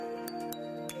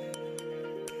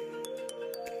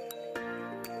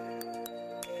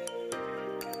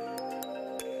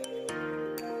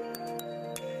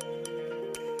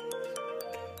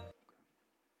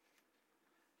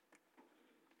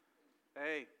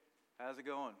How's it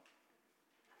going?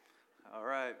 All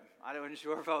right. I wasn't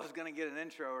sure if I was going to get an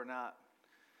intro or not.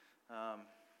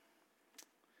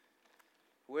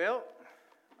 Well,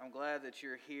 I'm glad that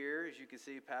you're here. As you can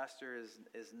see, Pastor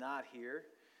is not here,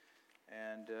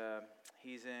 and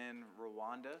he's in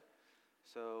Rwanda.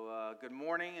 So good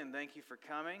morning, and thank you for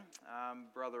coming. I'm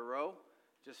Brother Rowe,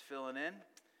 just filling in.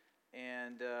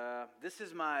 And this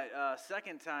is my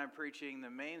second time preaching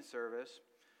the main service.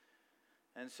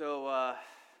 And so,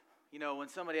 when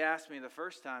somebody asks me the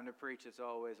first time to preach, it's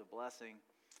always a blessing.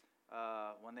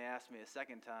 When they ask me a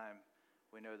second time,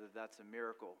 we know that that's a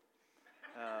miracle.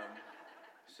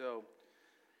 So,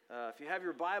 if you have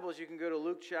your Bibles, you can go to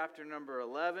Luke chapter number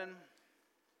 11.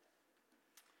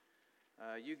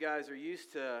 You guys are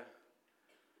used to,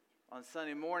 on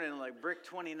Sunday morning, like Brick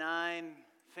 29,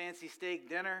 fancy steak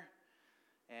dinner.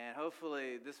 And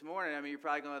hopefully this morning, you're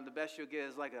probably going to, the best you'll get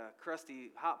is like a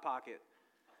crusty Hot Pocket.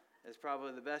 It's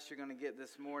probably the best you're going to get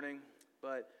this morning.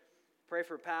 But pray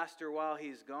for Pastor while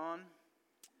he's gone.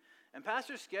 And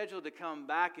Pastor's scheduled to come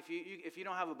back. If you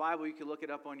don't have a Bible, you can look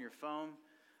it up on your phone.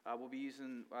 We'll be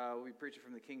preaching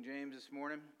from the King James this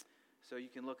morning. So you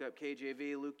can look up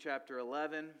KJV, Luke chapter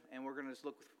 11. And we're going to just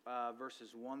look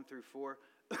verses 1 through 4.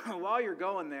 While you're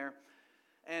going there,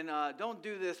 and don't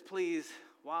do this, please,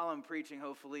 while I'm preaching,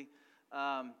 hopefully.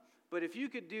 But if you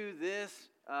could do this,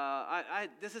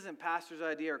 this isn't Pastor's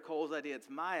idea or Cole's idea, it's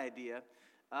my idea.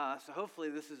 So hopefully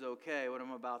this is okay, what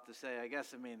I'm about to say.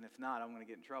 If not, I'm going to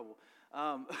get in trouble.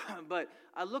 But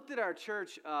I looked at our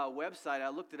church website, I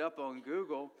looked it up on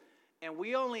Google, and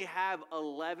we only have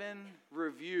 11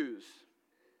 reviews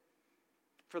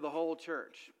for the whole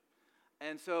church.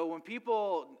 And so when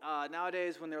people,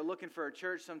 nowadays, when they're looking for a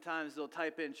church, sometimes they'll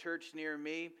type in church near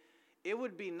me. It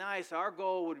would be nice, our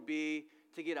goal would be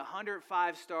to get 100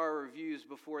 5-star reviews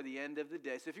before the end of the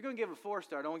day. So if you're going to give a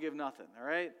 4-star, don't give nothing, all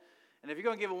right? And if you're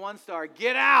going to give a 1-star,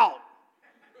 get out.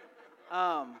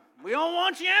 We don't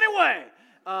want you anyway,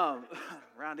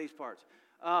 around these parts.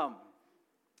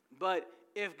 But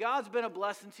if God's been a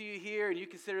blessing to you here and you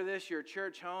consider this your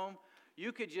church home,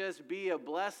 you could just be a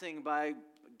blessing by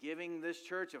giving this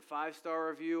church a 5-star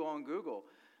review on Google.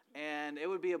 And it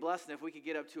would be a blessing if we could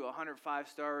get up to 100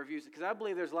 5-star reviews. Because I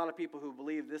believe there's a lot of people who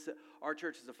believe our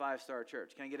church is a 5-star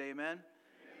church. Can I get amen? Amen.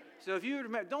 So if you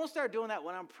remember, don't start doing that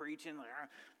when I'm preaching. Like,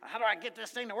 how do I get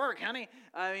this thing to work, honey?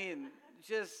 But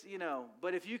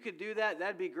if you could do that,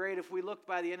 that'd be great. If we looked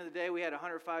by the end of the day, we had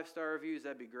 100 5-star reviews,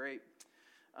 that'd be great.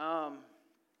 I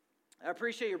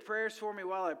appreciate your prayers for me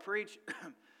while I preach.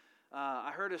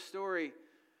 I heard a story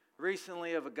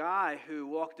recently of a guy who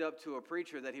walked up to a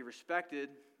preacher that he respected.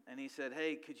 And he said,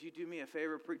 hey, could you do me a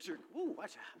favor, preacher? Ooh,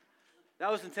 watch out.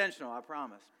 That was intentional, I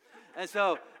promise. And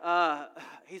so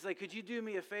he's like, could you do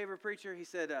me a favor, preacher? He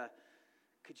said,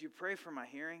 could you pray for my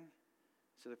hearing?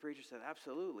 So the preacher said,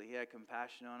 absolutely. He had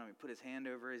compassion on him. He put his hand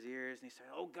over his ears, and he said,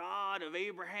 oh, God of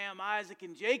Abraham, Isaac,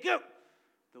 and Jacob,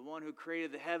 the one who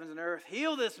created the heavens and earth,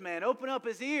 heal this man. Open up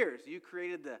his ears. You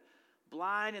created the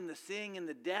blind and the seeing and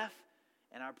the deaf,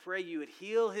 and I pray you would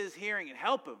heal his hearing and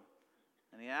help him.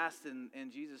 And he asked in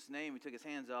Jesus' name, he took his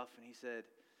hands off, and he said,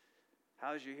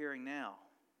 how's your hearing now?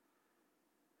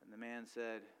 And the man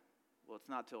said, well, it's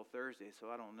not till Thursday, so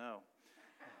I don't know.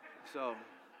 So,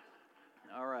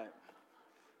 all right.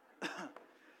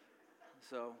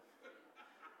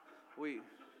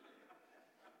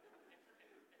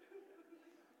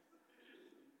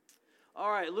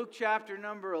 All right, Luke chapter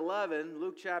number 11.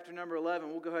 We'll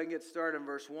go ahead and get started in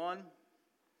verse 1.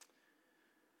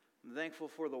 I'm thankful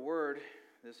for the word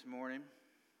this morning.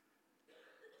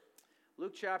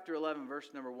 Luke chapter 11,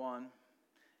 verse number 1.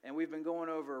 And we've been going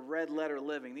over red letter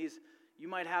living. You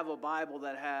might have a Bible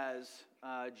that has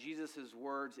Jesus'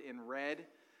 words in red.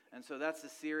 And so that's the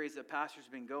series that Pastor's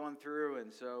been going through.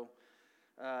 And so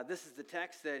this is the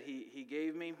text that he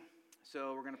gave me.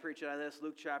 So we're going to preach out of this.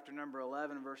 Luke chapter number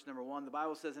 11, verse number 1. The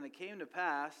Bible says, and it came to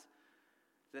pass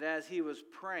that as he was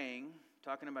praying,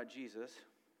 talking about Jesus.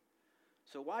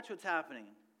 So watch what's happening.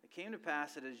 It came to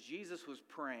pass that as Jesus was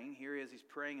praying, here he is, he's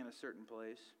praying in a certain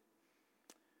place.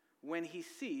 When he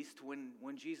ceased,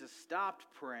 when Jesus stopped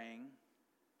praying,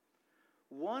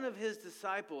 one of his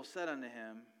disciples said unto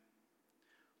him,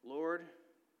 Lord,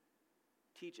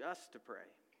 teach us to pray,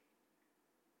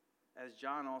 as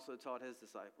John also taught his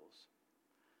disciples.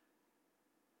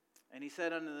 And he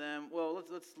said unto them, well,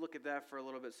 let's look at that for a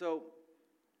little bit. So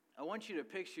I want you to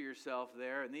picture yourself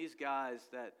there, and these guys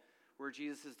that were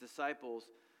Jesus' disciples,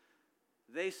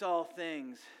 they saw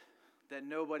things that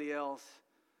nobody else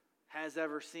has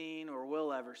ever seen or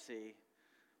will ever see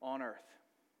on earth.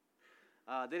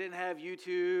 They didn't have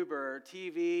YouTube or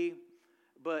TV,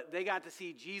 but they got to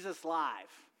see Jesus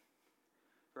live,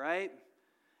 right?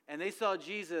 And they saw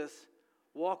Jesus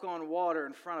walk on water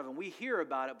in front of them. We hear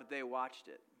about it, but they watched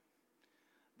it.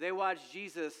 They watched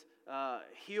Jesus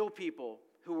heal people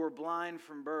who were blind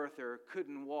from birth or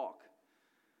couldn't walk.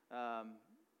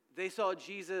 They saw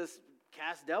Jesus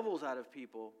cast devils out of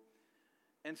people.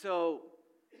 And so,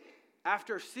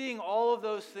 after seeing all of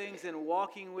those things and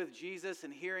walking with Jesus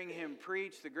and hearing him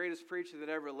preach, the greatest preacher that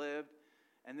ever lived,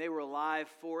 and they were alive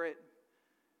for it,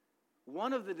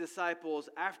 one of the disciples,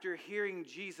 after hearing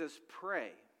Jesus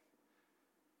pray,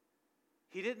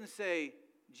 he didn't say,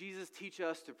 "Jesus, teach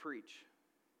us to preach."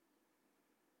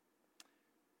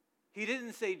 He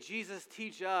didn't say, "Jesus,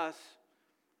 teach us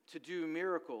to do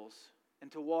miracles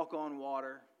and to walk on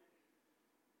water."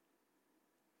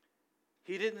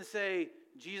 He didn't say,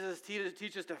 "Jesus,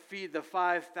 teach us to feed the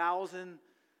 5,000.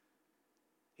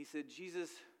 He said,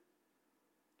 "Jesus,"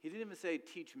 he didn't even say,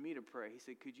 "Teach me to pray." He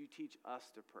said, "Could you teach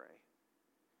us to pray?"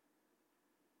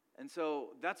 And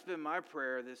so that's been my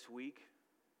prayer this week.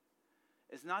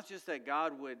 It's not just that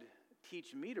God would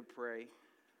teach me to pray,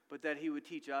 but that he would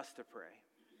teach us to pray.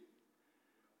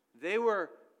 They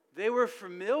were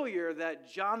familiar that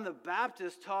John the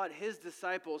Baptist taught his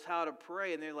disciples how to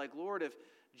pray. And they're like, "Lord, if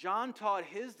John taught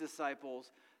his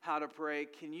disciples how to pray,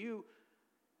 can you,"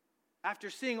 after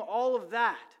seeing all of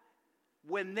that,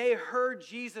 when they heard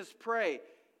Jesus pray,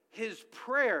 his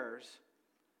prayers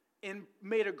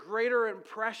made a greater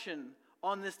impression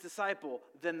on this disciple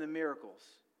than the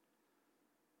miracles,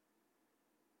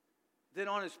 than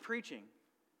on his preaching.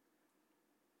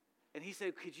 And he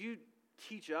said, "Could you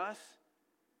teach us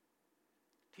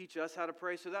how to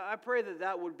pray?" So I pray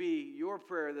that would be your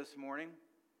prayer this morning.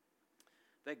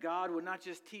 That God would not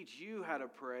just teach you how to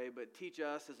pray, but teach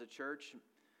us as a church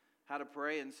how to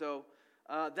pray. And so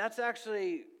that's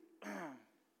actually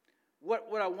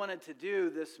what I wanted to do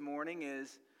this morning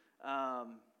is I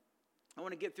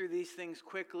want to get through these things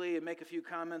quickly and make a few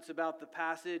comments about the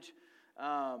passage.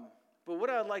 But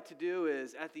what I'd like to do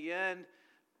is at the end,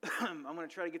 I'm going to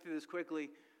try to get through this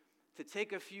quickly, to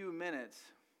take a few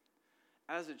minutes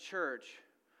as a church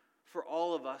for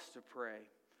all of us to pray.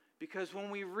 Because when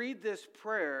we read this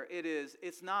prayer, it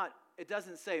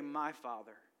doesn't say "my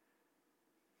Father."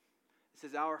 It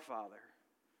says "our Father."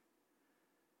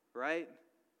 Right?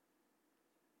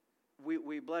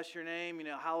 We bless your name,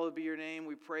 hallowed be your name.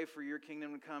 We pray for your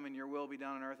kingdom to come and your will be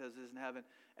done on earth as it is in heaven.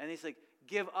 And he's like,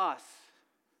 give us.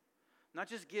 Not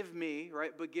just give me,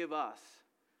 right? But give us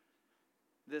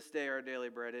this day our daily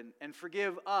bread. And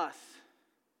forgive us.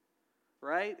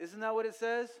 Right? Isn't that what it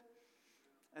says?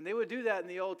 And they would do that in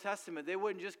the Old Testament. They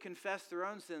wouldn't just confess their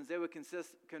own sins. They would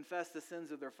confess the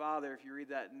sins of their father, if you read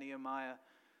that in Nehemiah.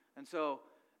 And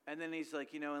then he's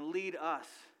like, and lead us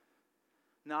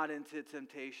not into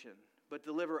temptation, but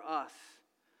deliver us.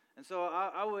 And so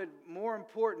I would, more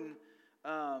important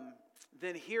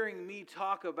than hearing me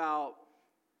talk about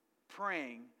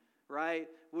praying, right,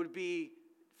 would be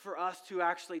for us to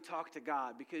actually talk to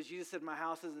God. Because Jesus said, "My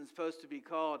house isn't supposed to be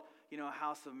called a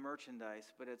house of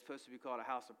merchandise, but it's supposed to be called a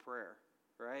house of prayer,"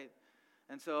 right?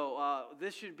 And so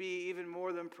this should be even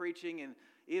more than preaching and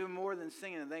even more than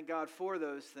singing, and thank God for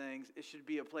those things. It should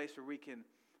be a place where we can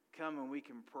come and we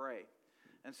can pray.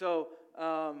 And so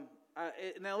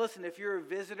now listen, if you're a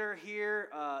visitor here,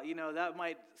 that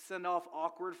might send off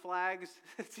awkward flags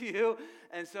to you.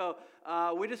 And so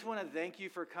we just want to thank you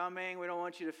for coming. We don't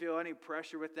want you to feel any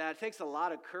pressure with that. It takes a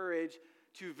lot of courage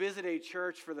to visit a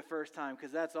church for the first time,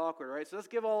 because that's awkward, right? So let's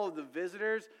give all of the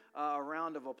visitors a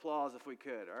round of applause if we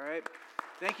could, all right?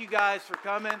 Thank you guys for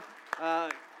coming.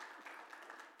 And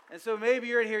so maybe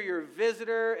you're in here, you're a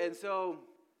visitor, and so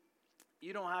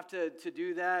you don't have to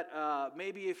do that.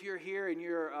 Maybe if you're here and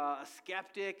you're a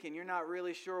skeptic and you're not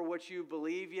really sure what you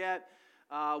believe yet,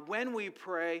 when we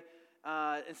pray,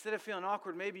 instead of feeling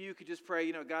awkward, maybe you could just pray,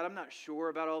 "God, I'm not sure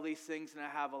about all these things and I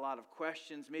have a lot of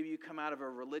questions." Maybe you come out of a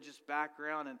religious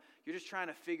background and you're just trying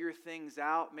to figure things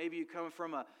out. Maybe you come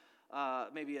from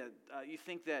you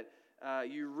think that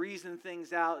you reason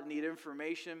things out and need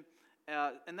information.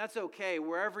 And that's okay.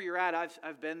 Wherever you're at,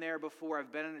 I've been there before.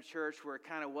 I've been in a church where it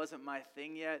kind of wasn't my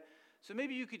thing yet. So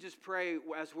maybe you could just pray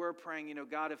as we're praying,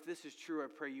 "God, if this is true, I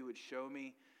pray you would show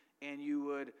me and you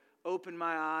would open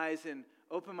my eyes and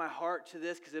open my heart to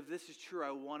this, because if this is true,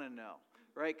 I want to know,"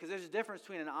 right? Because there's a difference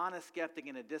between an honest skeptic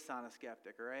and a dishonest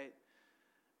skeptic, right?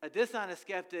 A dishonest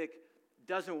skeptic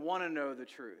doesn't want to know the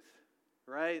truth,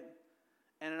 right?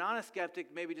 And an honest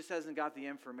skeptic maybe just hasn't got the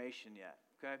information yet,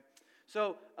 okay?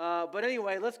 So, but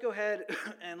anyway, let's go ahead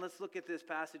and let's look at this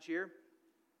passage here.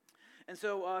 And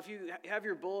so if you have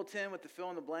your bulletin with the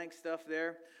fill-in-the-blank stuff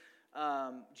there,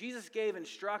 Jesus gave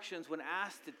instructions when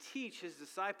asked to teach his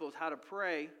disciples how to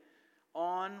pray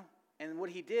on, and what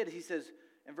he did, he says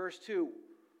in verse 2,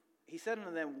 he said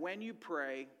unto them, when you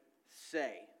pray,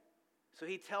 say. So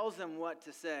he tells them what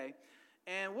to say.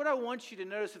 And what I want you to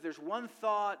notice, if there's one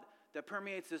thought that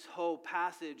permeates this whole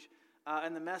passage,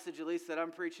 and the message at least that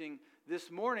I'm preaching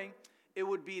this morning, it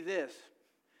would be this,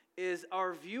 is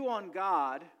our view on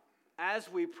God as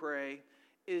we pray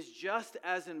is just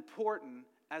as important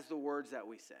as the words that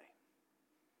we say.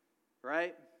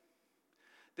 Right?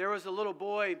 There was a little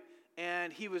boy,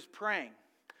 and he was praying.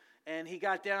 And he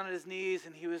got down on his knees,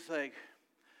 and he was like,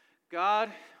 God,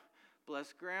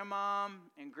 bless grandma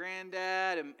and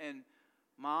granddad and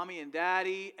mommy and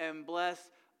daddy, and bless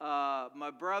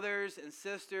my brothers and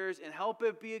sisters, and help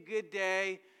it be a good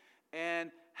day, and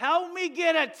help me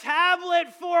get a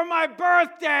tablet for my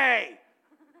birthday.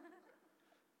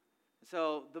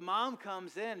 So the mom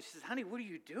comes in, she says, honey, what are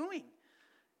you doing?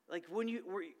 Like, were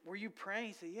you praying?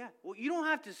 He said, yeah. Well, you don't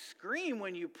have to scream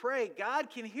when you pray. God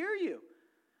can hear you.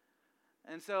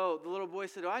 And so the little boy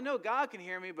said, oh, I know God can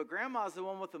hear me, but grandma's the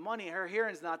one with the money. Her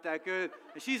hearing's not that good,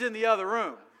 and she's in the other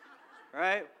room,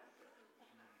 right?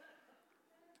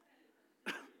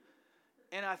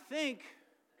 And I think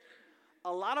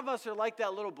a lot of us are like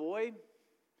that little boy,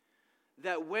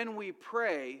 that when we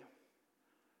pray,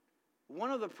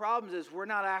 one of the problems is we're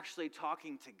not actually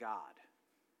talking to God.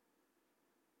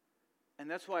 And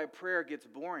that's why prayer gets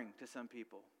boring to some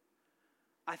people.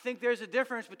 I think there's a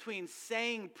difference between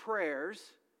saying prayers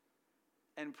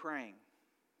and praying.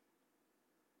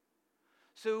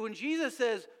 So when Jesus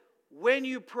says, when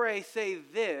you pray, say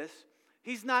this,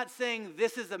 he's not saying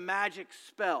this is a magic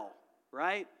spell,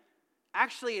 right?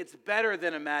 Actually, it's better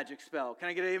than a magic spell. Can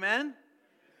I get an amen?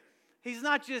 He's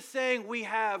not just saying we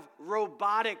have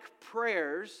robotic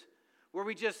prayers where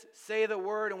we just say the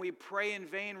word and we pray in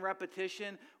vain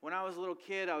repetition. When I was a little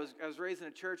kid, I was raised in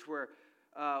a church where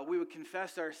we would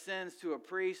confess our sins to a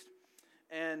priest,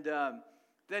 and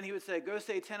then he would say, go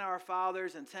say 10 Our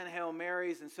Fathers and 10 Hail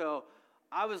Marys. And so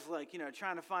I was like,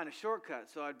 trying to find a shortcut.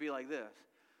 So I'd be like this.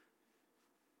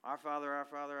 Our Father, our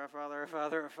Father, our Father, our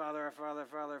Father, our Father, our Father, our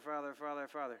Father, our Father, our Father, our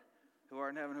Father, who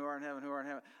art in heaven, who art in heaven, who art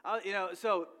in heaven.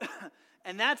 So,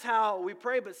 and that's how we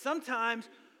pray. But sometimes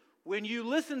when you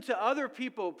listen to other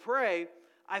people pray,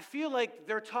 I feel like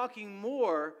they're talking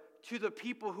more to the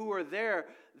people who are there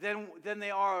than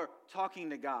they are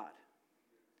talking to God.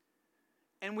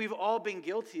 And we've all been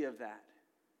guilty of that.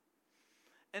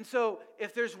 And so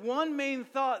if there's one main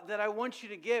thought that I want you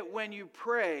to get when you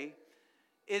pray,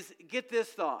 is get this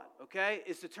thought, okay?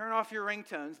 Is to turn off your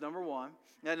ringtones, number one.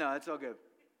 No, it's all good.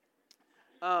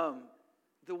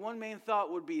 The one main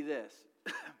thought would be this.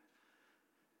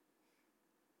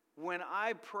 When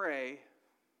I pray,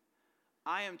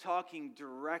 I am talking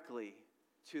directly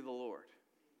to the Lord.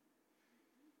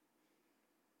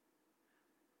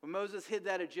 When Moses hid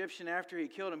that Egyptian after he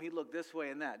killed him, he looked this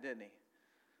way and that, didn't he?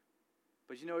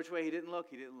 But you know which way he didn't look?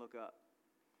 He didn't look up.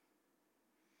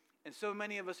 And so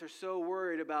many of us are so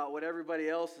worried about what everybody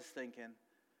else is thinking.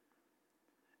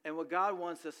 And what God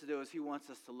wants us to do is he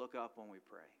wants us to look up when we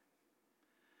pray.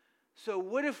 So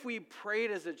what if we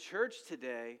prayed as a church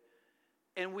today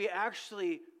and we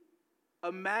actually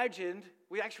imagined,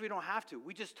 we don't have to,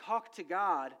 we just talked to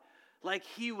God like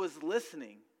he was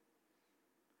listening,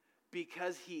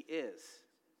 because he is.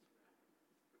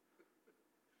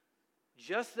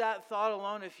 Just that thought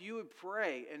alone, if you would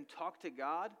pray and talk to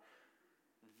God,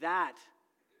 that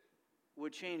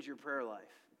would change your prayer life.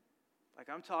 Like,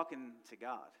 I'm talking to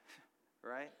God,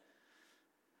 right?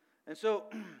 And so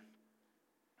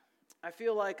I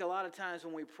feel like a lot of times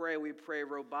when we pray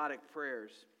robotic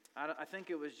prayers. I think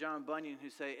it was John Bunyan who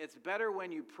said, it's better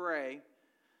when you pray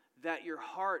that your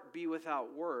heart be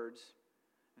without words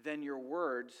than your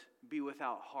words be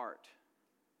without heart.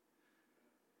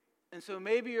 And so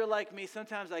maybe you're like me.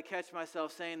 Sometimes I catch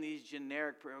myself saying these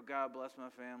generic prayers, oh, God, bless my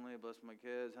family, bless my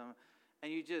kids.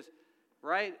 And you just,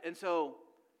 right? And so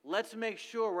let's make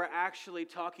sure we're actually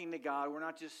talking to God. We're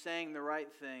not just saying the right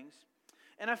things.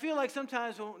 And I feel like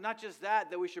sometimes, not just that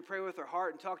we should pray with our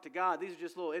heart and talk to God. These are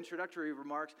just little introductory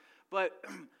remarks. But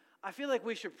I feel like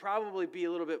we should probably be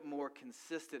a little bit more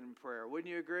consistent in prayer.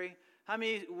 Wouldn't you agree? How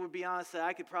many would be honest say,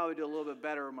 I could probably do a little bit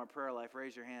better in my prayer life?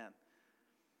 Raise your hand.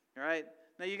 All right?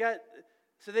 Now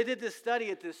so they did this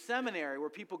study at this seminary where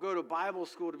people go to Bible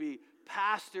school to be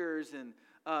pastors and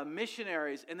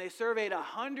missionaries. And they surveyed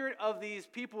 100 of these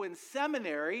people in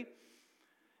seminary.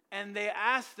 And they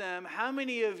asked them, how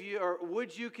many of you, or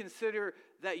would you consider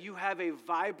that you have a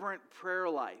vibrant prayer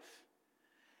life?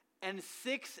 And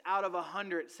 6 out of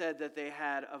 100 said that they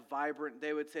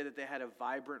would say that they had a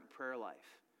vibrant prayer life.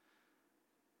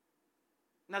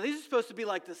 Now, these are supposed to be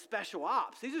like the special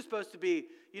ops. These are supposed to be,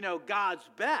 God's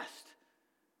best.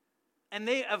 And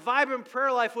a vibrant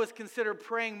prayer life was considered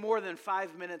praying more than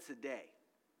 5 minutes a day.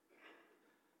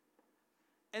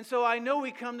 And so I know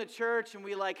we come to church and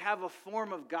we have a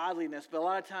form of godliness, but a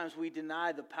lot of times we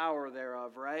deny the power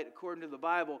thereof, right? According to the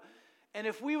Bible. And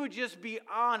if we would just be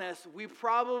honest, we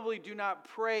probably do not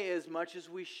pray as much as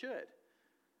we should.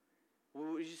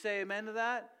 Would you say amen to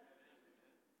that?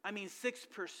 6%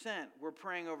 we're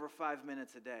praying over 5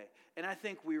 minutes a day. And I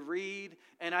think we read,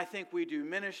 and I think we do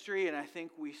ministry, and I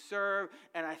think we serve,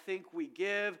 and I think we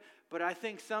give. But I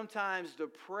think sometimes the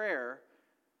prayer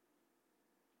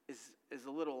is a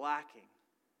little lacking.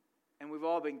 And we've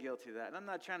all been guilty of that. And I'm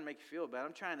not trying to make you feel bad.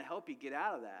 I'm trying to help you get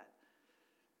out of that.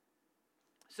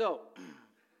 So,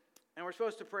 and we're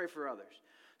supposed to pray for others.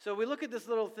 So we look at this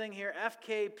little thing here,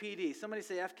 FKPD. Somebody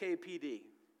say FKPD.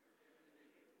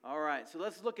 All right, so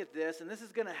let's look at this. And this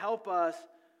is going to help us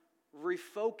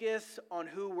refocus on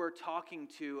who we're talking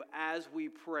to as we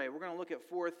pray. We're going to look at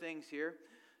 4 things here.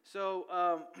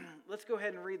 So let's go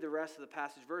ahead and read the rest of the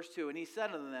passage. Verse 2, and he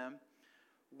said unto them,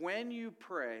 when you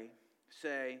pray,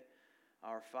 say,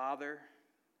 Our Father,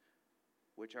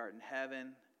 which art in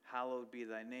heaven, hallowed be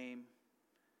thy name.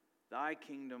 Thy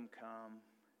kingdom come,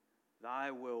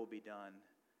 thy will be done,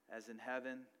 as in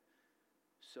heaven,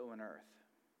 so in earth.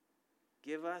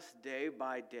 Give us day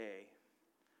by day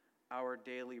our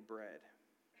daily bread,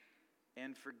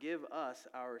 and forgive us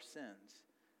our sins,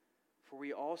 for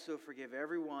we also forgive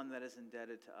everyone that is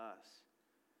indebted to us.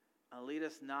 And lead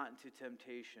us not into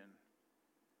temptation,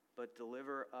 but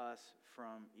deliver us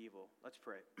from evil. Let's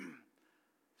pray.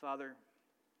 Father,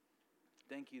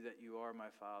 thank you that you are my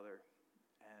Father.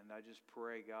 And I just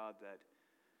pray, God, that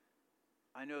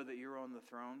I know that you're on the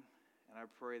throne. And I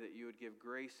pray that you would give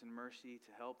grace and mercy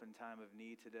to help in time of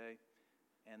need today.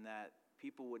 And that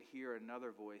people would hear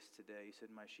another voice today. You said,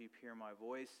 my sheep hear my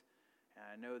voice. And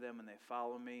I know them and they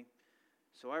follow me.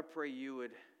 So I pray you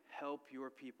would help your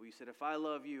people. You said, if I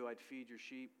love you, I'd feed your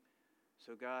sheep.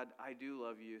 So God, I do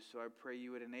love you. So I pray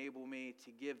you would enable me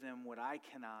to give them what I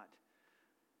cannot.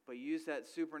 But use that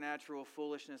supernatural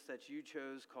foolishness that you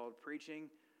chose called preaching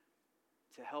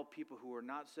to help people who are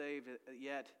not saved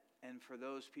yet. And for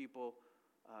those people,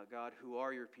 God, who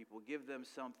are your people, give them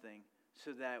something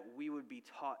so that we would be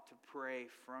taught to pray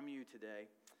from you today.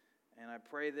 And I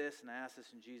pray this and I ask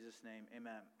this in Jesus' name.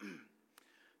 Amen.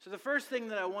 So the first thing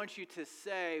that I want you to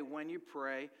say when you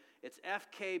pray, it's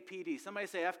FKPD. Somebody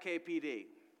say FKPD.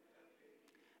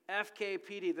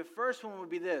 FKPD. The first one would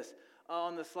be this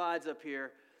on the slides up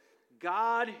here.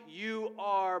 God, you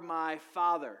are my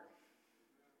Father.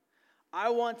 I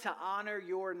want to honor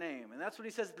your name. And that's what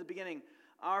he says at the beginning.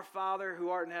 Our Father who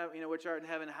art in heaven, which art in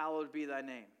heaven, hallowed be thy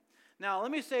name. Now,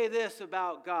 let me say this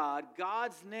about God.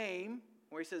 God's name,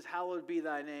 where he says, hallowed be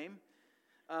thy name,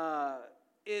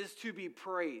 is to be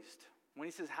praised. When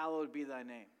he says, hallowed be thy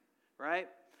name, right?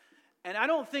 And I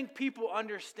don't think people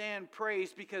understand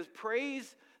praise because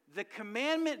praise, the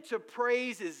commandment to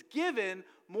praise is given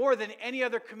more than any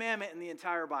other commandment in the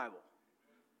entire Bible,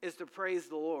 is to praise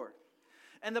the Lord.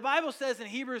 And the Bible says in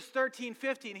Hebrews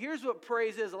 13:15, here's what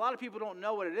praise is. A lot of people don't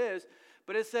know what it is,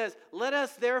 but it says, let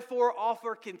us therefore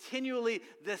offer continually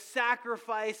the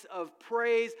sacrifice of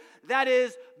praise, that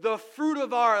is the fruit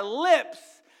of our lips,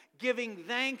 giving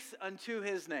thanks unto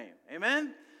his name.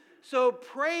 Amen? So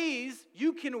praise,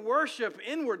 you can worship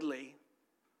inwardly,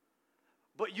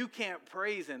 but you can't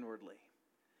praise inwardly.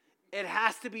 It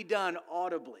has to be done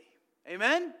audibly.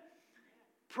 Amen?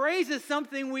 Praise is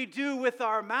something we do with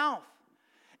our mouth.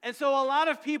 And so a lot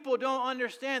of people don't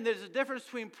understand there's a difference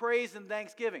between praise and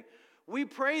thanksgiving. We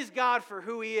praise God for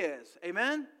who he is.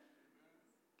 Amen?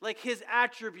 Like his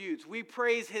attributes. We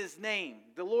praise his name.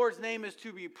 The Lord's name is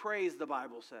to be praised, the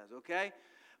Bible says, okay?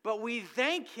 But we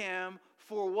thank him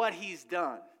for what he's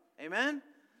done. Amen?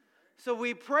 So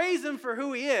we praise him for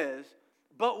who he is,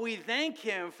 but we thank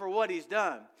him for what he's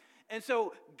done. And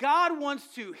so God wants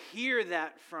to hear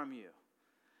that from you.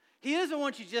 He doesn't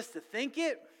want you just to think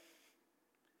it.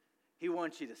 He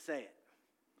wants you to say it.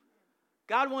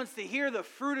 God wants to hear the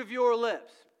fruit of your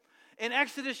lips. In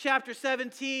Exodus chapter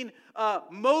 17,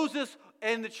 Moses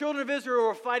and the children of Israel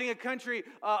were fighting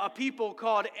a people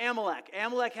called Amalek.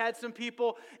 Amalek had some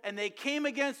people, and they came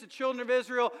against the children of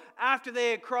Israel after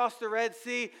they had crossed the Red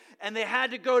Sea, and they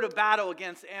had to go to battle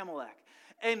against Amalek.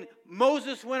 And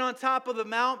Moses went on top of the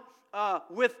mount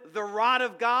with the rod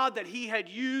of God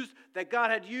that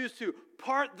God had used to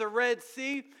part the Red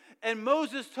Sea. And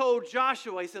Moses told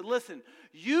Joshua, he said, listen,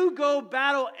 you go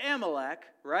battle Amalek,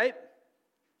 right?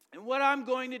 And what I'm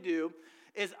going to do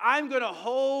is I'm going to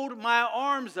hold my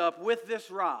arms up with this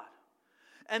rod.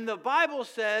 And the Bible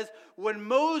says when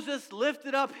Moses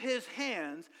lifted up his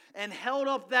hands and held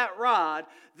up that rod,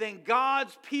 then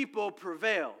God's people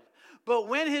prevailed. But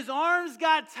when his arms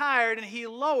got tired and he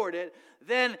lowered it,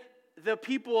 then the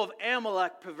people of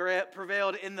Amalek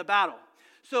prevailed in the battle.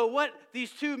 So what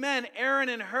these two men, Aaron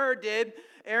and Hur, did,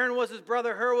 Aaron was his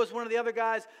brother, Hur was one of the other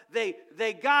guys, they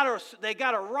got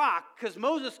a rock because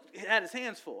Moses had his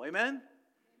hands full, amen?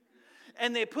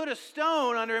 And they put a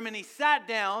stone under him and he sat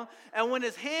down, and when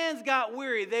his hands got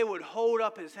weary, they would hold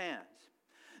up his hands.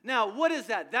 Now, what is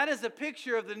that? That is a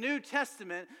picture of the New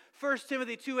Testament. 1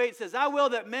 Timothy 2:8 says, I will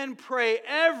that men pray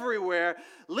everywhere,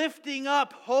 lifting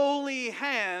up holy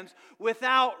hands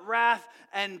without wrath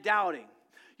and doubting.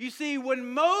 You see,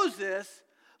 when Moses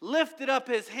lifted up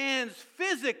his hands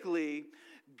physically,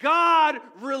 God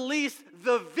released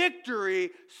the victory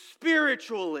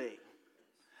spiritually.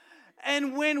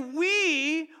 And when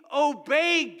we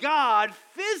obey God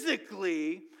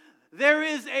physically, there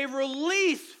is a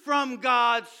release from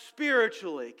God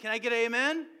spiritually. Can I get an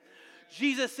amen?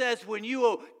 Jesus says when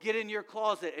you get in your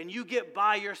closet and you get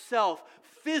by yourself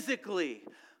physically,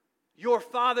 your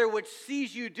Father which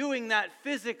sees you doing that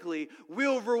physically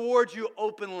will reward you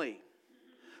openly.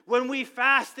 When we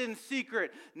fast in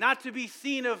secret, not to be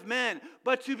seen of men,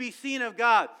 but to be seen of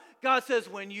God, God says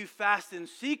when you fast in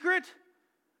secret,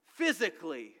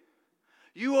 physically,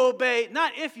 you obey,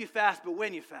 not if you fast, but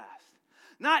when you fast.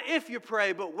 Not if you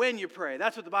pray, but when you pray.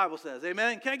 That's what the Bible says.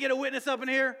 Amen? Can I get a witness up in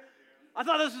here? I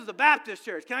thought this was the Baptist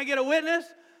church. Can I get a witness?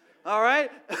 All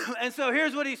right. And so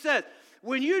here's what he says.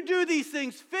 When you do these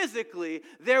things physically,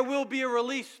 there will be a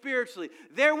release spiritually.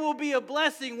 There will be a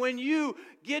blessing when you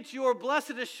get your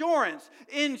blessed assurance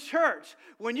in church.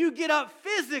 When you get up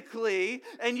physically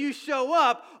and you show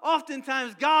up,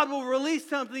 oftentimes God will release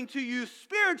something to you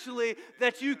spiritually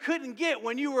that you couldn't get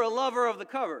when you were a lover of the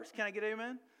covers. Can I get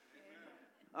amen?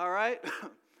 All right.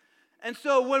 And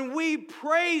so when we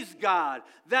praise God,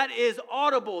 that is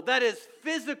audible, that is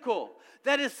physical,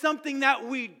 that is something that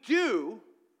we do.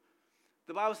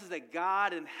 The Bible says that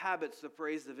God inhabits the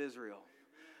praise of Israel.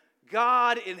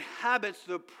 God inhabits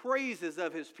the praises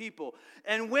of his people.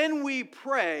 And when we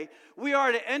pray, we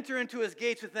are to enter into his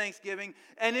gates with thanksgiving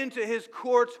and into his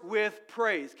courts with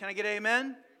praise. Can I get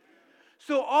amen?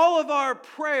 So all of our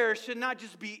prayers should not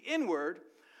just be inward,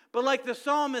 but like the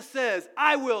psalmist says,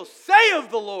 I will say of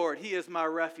the Lord, he is my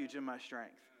refuge and my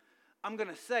strength. I'm going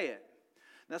to say it.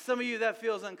 Now some of you, that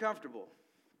feels uncomfortable.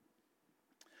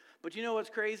 But you know what's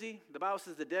crazy? The Bible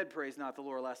says the dead praise not the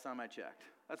Lord last time I checked.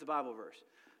 That's a Bible verse.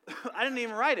 I didn't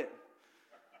even write it.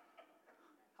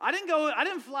 I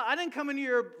didn't come into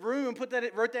your room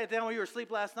and wrote that down while you were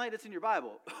asleep last night. It's in your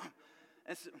Bible.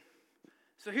 And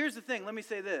so here's the thing. Let me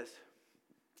say this.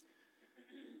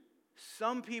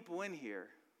 Some people in here,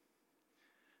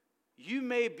 you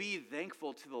may be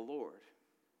thankful to the Lord.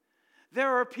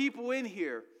 There are people in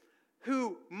here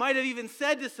who might have even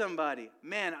said to somebody,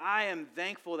 man, I am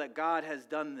thankful that God has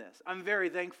done this. I'm very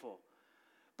thankful.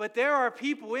 But there are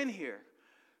people in here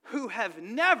who have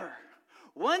never,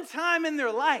 one time in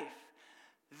their life,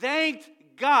 thanked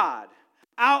God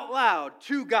out loud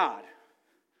to God.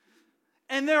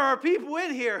 And there are people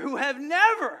in here who have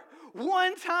never,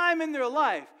 one time in their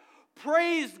life,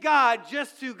 praised God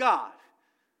just to God.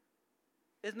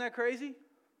 Isn't that crazy?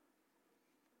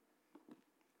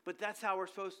 But that's how we're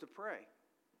supposed to pray.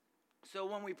 So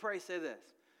when we pray, say this.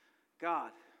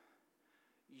 God,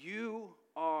 you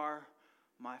are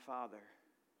my Father,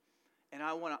 and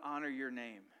I want to honor your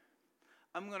name.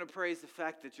 I'm going to praise the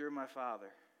fact that you're my Father.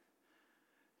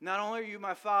 Not only are you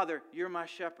my Father, you're my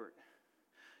shepherd.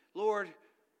 Lord,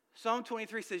 Psalm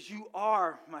 23 says you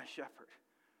are my shepherd.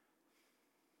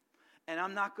 And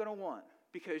I'm not going to want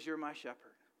because you're my shepherd.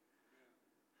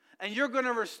 And you're going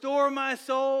to restore my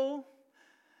soul.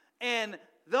 And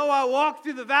though I walk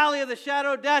through the valley of the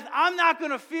shadow of death, I'm not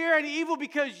going to fear any evil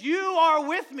because you are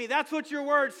with me. That's what your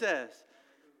word says.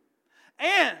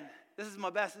 And this is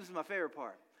my favorite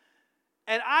part.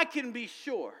 And I can be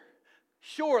sure,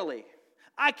 surely,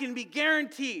 I can be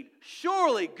guaranteed,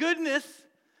 surely goodness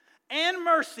and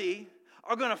mercy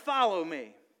are going to follow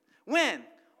me. When?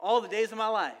 All the days of my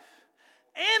life.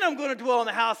 And I'm going to dwell in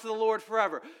the house of the Lord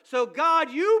forever. So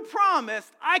God, you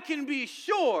promised I can be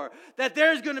sure that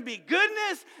there's going to be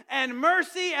goodness and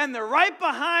mercy and they're right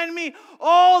behind me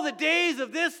all the days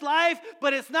of this life.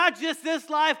 But it's not just this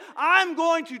life. I'm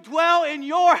going to dwell in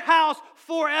your house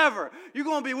forever. You're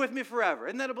going to be with me forever.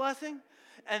 Isn't that a blessing?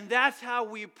 And that's how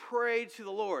we pray to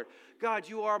the Lord. God,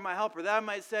 you are my helper. That I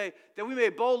might say, that we may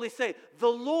boldly say, the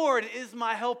Lord is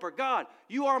my helper. God,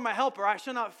 you are my helper. I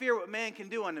shall not fear what man can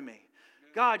do unto me.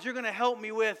 God, you're going to help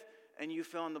me with, and you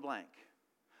fill in the blank.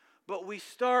 But we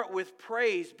start with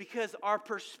praise because our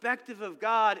perspective of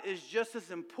God is just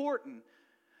as important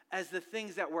as the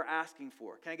things that we're asking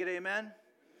for. Can I get an amen?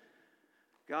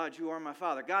 God, you are my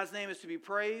Father. God's name is to be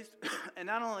praised. And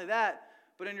not only that,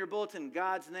 but in your bulletin,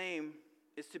 God's name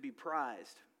is to be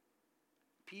prized.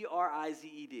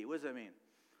 P-R-I-Z-E-D. What does that mean?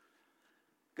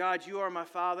 God, you are my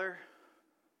Father.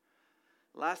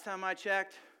 Last time I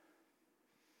checked,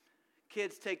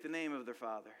 kids take the name of their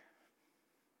father.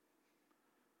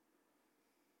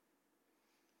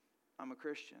 I'm a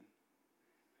Christian.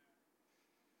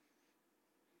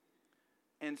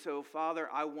 And so, Father,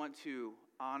 I want to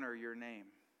honor your name.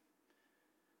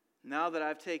 Now that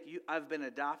I've been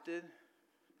adopted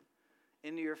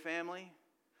into your family.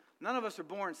 None of us are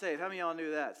born saved. How many of y'all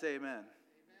knew that? Say amen. Amen.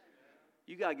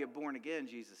 You got to get born again,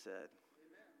 Jesus said.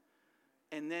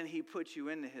 Amen. And then he put you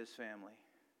into his family.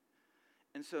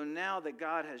 And so now that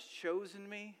God has chosen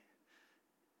me,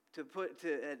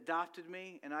 adopted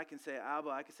me, and I can say Abba,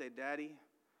 I can say Daddy,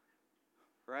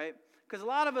 right? Because a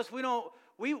lot of us,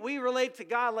 we relate to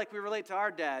God like we relate to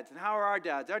our dads. And how are our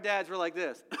dads? Our dads were like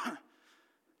this.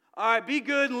 All right, be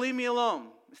good and leave me alone.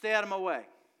 Stay out of my way.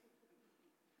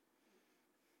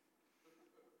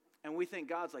 And we think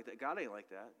God's like that. God ain't like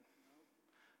that.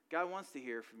 God wants to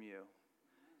hear from you.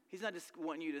 He's not just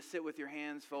wanting you to sit with your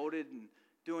hands folded and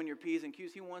doing your P's and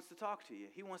Q's. He wants to talk to you.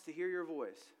 He wants to hear your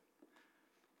voice.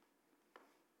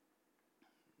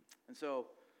 And so,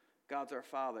 God's our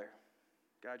Father.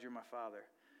 God, you're my Father.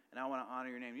 And I want to honor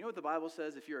your name. You know what the Bible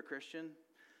says if you're a Christian?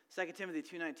 2 Timothy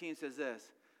 2:19 says this.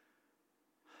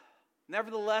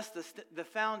 Nevertheless, the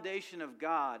foundation of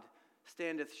God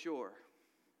standeth sure.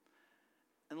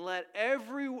 And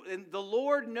the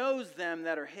Lord knows them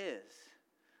that are his.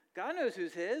 God knows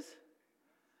who's his.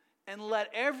 And let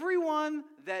everyone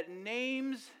that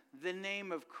names the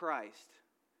name of Christ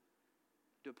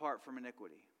depart from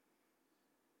iniquity.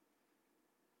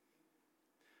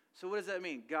 So what does that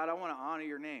mean? God, I want to honor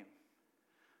your name.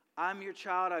 I'm your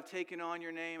child. I've taken on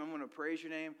your name. I'm going to praise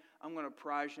your name. I'm going to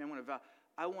prize your name.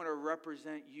 I want to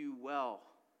represent you well.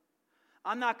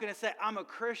 I'm not going to say I'm a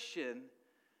Christian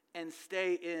and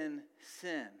stay in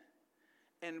sin.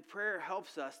 And prayer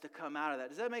helps us to come out of that.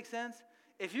 Does that make sense?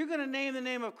 If you're going to name the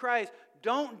name of Christ,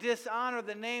 don't dishonor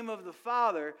the name of the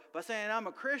Father by saying I'm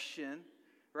a Christian,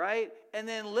 right? And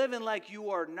then living like you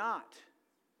are not.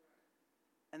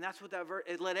 And that's what that verse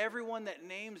is. Let everyone that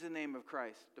names the name of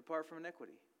Christ depart from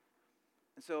iniquity.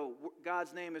 And so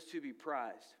God's name is to be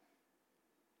prized.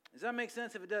 Does that make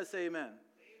sense? If it does, say amen. Amen.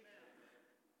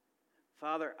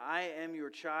 Father, I am your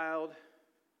child.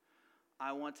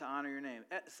 I want to honor your name.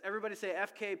 Everybody say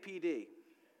FKPD.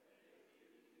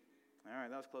 All right,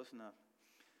 that was close enough.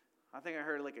 I think I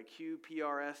heard like a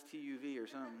QPRSTUV or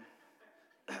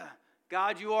something.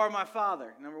 God, you are my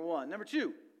Father, number one. Number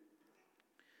two,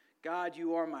 God,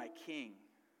 you are my King.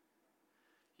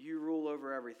 You rule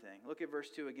over everything. Look at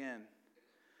verse 2 again.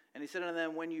 And he said unto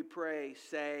them, when you pray,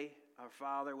 say, Our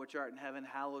Father, which art in heaven,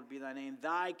 hallowed be thy name.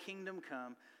 Thy kingdom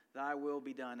come, thy will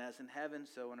be done, as in heaven,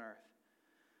 so on earth.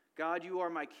 God, you are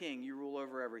my King. You rule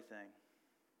over everything.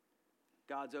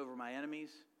 God's over my enemies,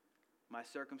 my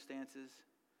circumstances,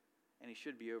 and he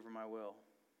should be over my will.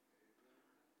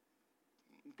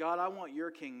 God, I want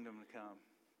your kingdom to come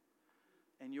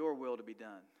and your will to be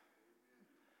done.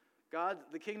 God,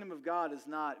 the kingdom of God is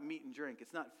not meat and drink.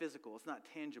 It's not physical. It's not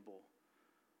tangible.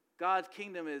 God's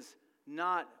kingdom is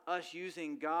not us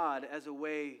using God as a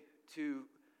way to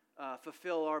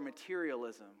fulfill our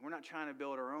materialism. We're not trying to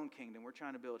build our own kingdom. We're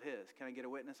trying to build his. Can I get a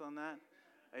witness on that?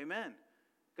 Amen.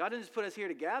 God didn't just put us here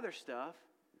to gather stuff,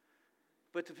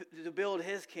 but to build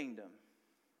his kingdom.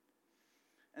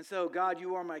 And so, God,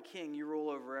 you are my King. You rule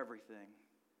over everything.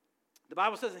 The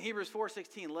Bible says in Hebrews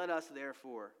 4:16, let us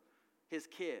therefore, his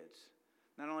kids,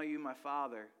 not only you my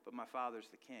Father, but my Father's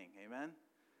the King. Amen?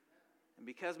 And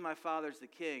because my Father's the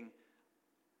King,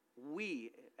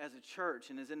 we as a church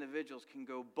and as individuals can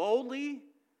go boldly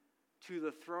to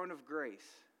the throne of grace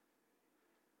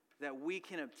that we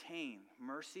can obtain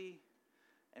mercy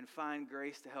and find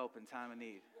grace to help in time of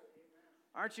need.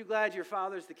 Aren't you glad your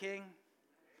Father's the King?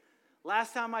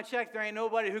 Last time I checked, there ain't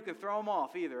nobody who can throw him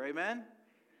off either. Amen?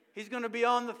 He's going to be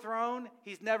on the throne.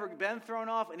 He's never been thrown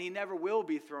off, and he never will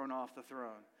be thrown off the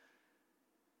throne.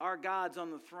 Our God's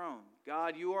on the throne.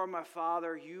 God, you are my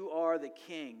Father. You are the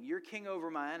King. You're King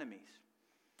over my enemies.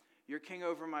 You're King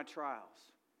over my trials.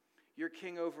 You're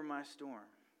king over my storm.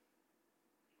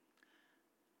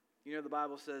 You know, the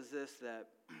Bible says this, that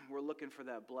we're looking for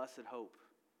that blessed hope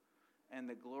and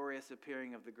the glorious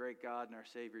appearing of the great God and our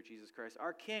Savior, Jesus Christ.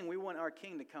 Our King, we want our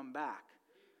King to come back,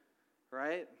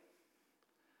 right?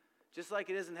 Just like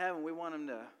it is in heaven, we want him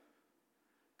to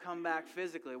come back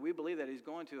physically. We believe that he's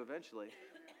going to eventually.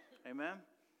 Amen?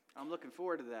 I'm looking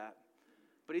forward to that.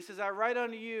 But he says, I write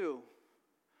unto you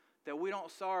that we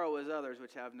don't sorrow as others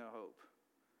which have no hope.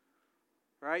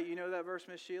 Right? You know that verse,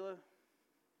 Miss Sheila?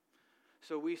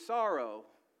 So we sorrow,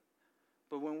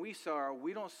 but when we sorrow,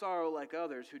 we don't sorrow like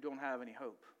others who don't have any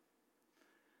hope.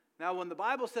 Now, when the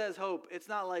Bible says hope, it's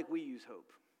not like we use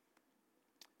hope.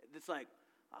 It's like,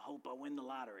 I hope I win the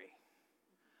lottery.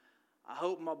 I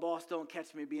hope my boss don't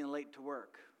catch me being late to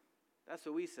work. That's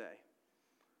what we say.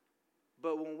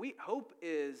 But when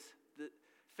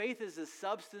faith is the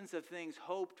substance of things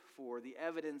hoped for, the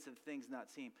evidence of things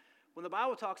not seen. When the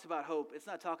Bible talks about hope, it's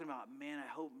not talking about, man, I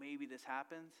hope maybe this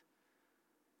happens.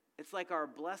 It's like our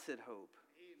blessed hope.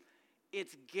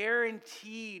 It's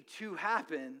guaranteed to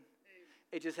happen.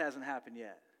 It just hasn't happened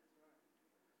yet.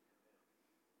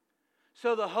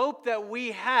 So the hope that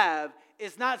we have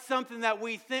is not something that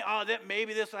we think, oh, that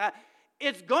maybe this will happen.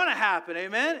 It's going to happen,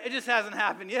 amen? It just hasn't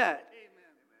happened yet. Amen.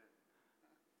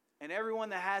 And everyone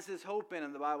that has his hope in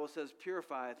him, the Bible says,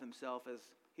 purifieth himself as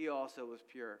he also was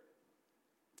pure.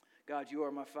 God, you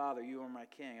are my Father. You are my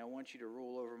King. I want you to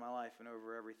rule over my life and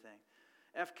over everything.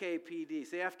 FKPD.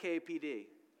 Say FKPD.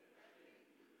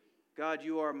 God,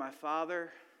 you are my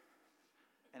Father.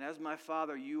 And as my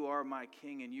Father, you are my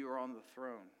King and you are on the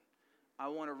throne. I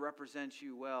want to represent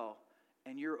you well.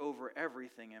 And you're over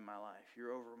everything in my life.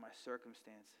 You're over my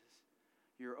circumstances.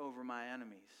 You're over my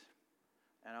enemies.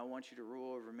 And I want you to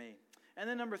rule over me. And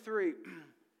then number 3,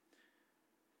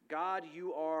 God,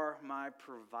 you are my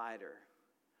provider.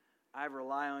 I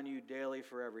rely on you daily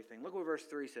for everything. Look what verse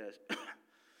 3 says.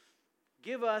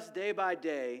 Give us day by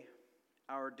day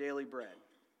our daily bread.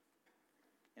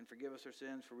 And forgive us our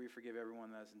sins, for we forgive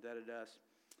everyone that is indebted to us.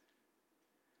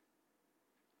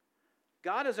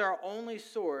 God is our only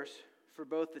source for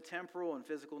both the temporal and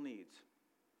physical needs.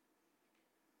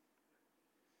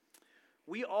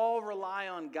 We all rely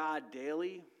on God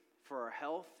daily for our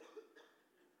health.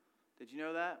 Did you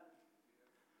know that?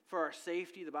 For our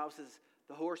safety, the Bible says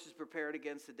the horse is prepared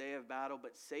against the day of battle,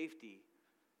 but safety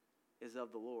is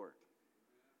of the Lord.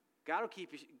 God will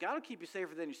keep you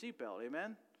safer than your seatbelt,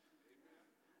 amen?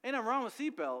 Ain't nothing wrong with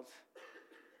seatbelts,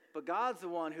 but God's the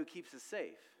one who keeps us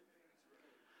safe.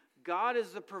 God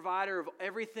is the provider of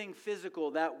everything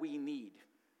physical that we need.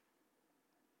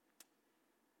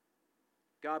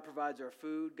 God provides our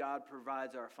food. God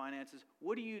provides our finances.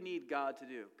 What do you need God to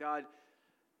do? God,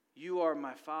 you are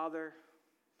my Father,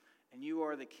 and you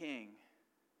are the King.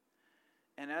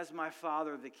 And as my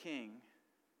Father, the King,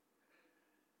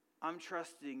 I'm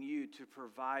trusting you to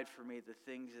provide for me the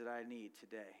things that I need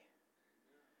today.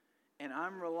 And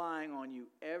I'm relying on you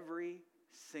every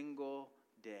single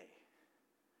day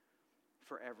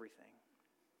for everything.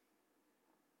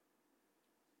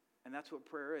 And that's what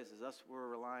prayer is us, we're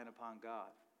relying upon God.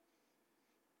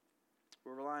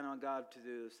 We're relying on God to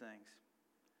do those things.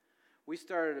 We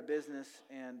started a business,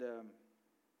 and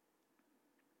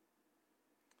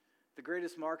the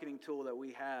greatest marketing tool that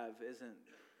we have isn't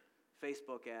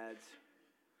Facebook ads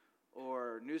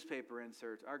or newspaper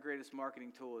inserts. Our greatest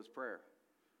marketing tool is prayer.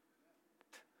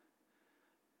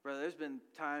 Brother, there's been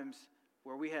times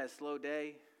where we had a slow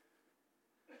day,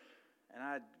 and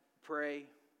I'd pray,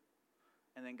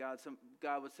 and then God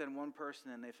would send one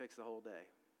person, and they fix the whole day.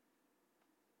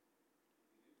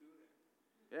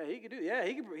 Yeah, he could do. Yeah,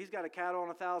 he's got a cattle on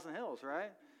 1,000 hills,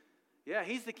 right? Yeah,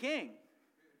 he's the King.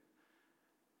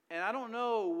 And I don't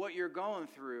know what you're going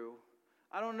through.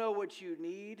 I don't know what you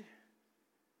need.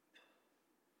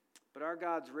 But our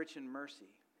God's rich in mercy.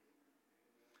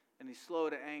 And he's slow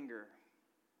to anger.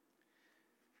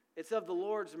 It's of the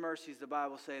Lord's mercies, the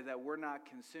Bible says, that we're not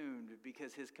consumed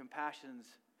because his compassions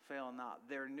fail not.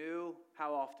 They're new,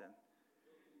 how often?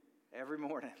 Every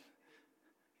morning.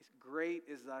 Great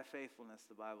is thy faithfulness,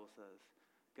 the Bible says.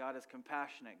 God is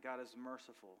compassionate. God is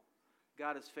merciful.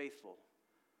 God is faithful.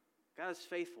 God is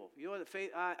faithful. You know what?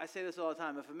 I say this all the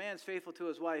time. If a man's faithful to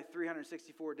his wife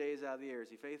 364 days out of the year, is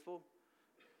he faithful?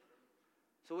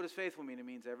 So what does faithful mean? It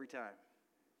means every time.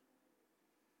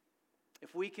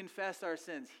 If we confess our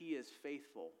sins, he is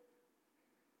faithful.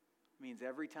 It means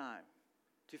every time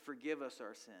to forgive us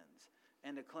our sins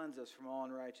and to cleanse us from all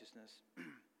unrighteousness.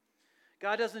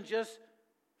 God doesn't just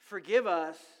forgive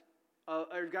us,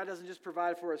 or God doesn't just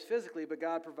provide for us physically, but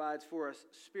God provides for us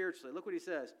spiritually. Look what he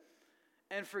says.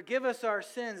 And forgive us our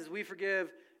sins as we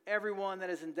forgive everyone that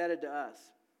is indebted to us.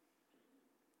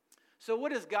 So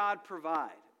what does God provide?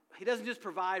 He doesn't just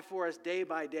provide for us day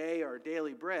by day our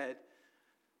daily bread,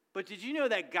 but did you know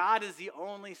that God is the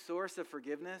only source of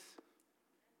forgiveness?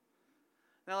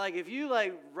 Now, like, if you,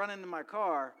 like, run into my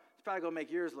car, it's probably going to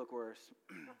make yours look worse.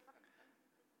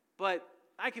 But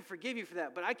I can forgive you for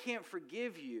that, but I can't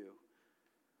forgive you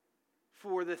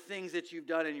for the things that you've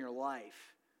done in your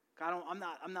life. I'm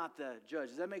not the judge.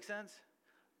 Does that make sense?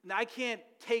 Now, I can't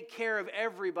take care of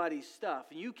everybody's stuff,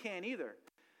 and you can't either.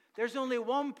 There's only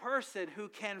one person who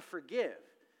can forgive,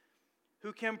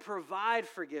 who can provide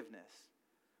forgiveness,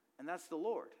 and that's the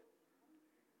Lord.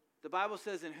 The Bible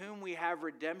says, in whom we have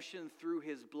redemption through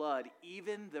his blood,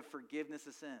 even the forgiveness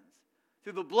of sins.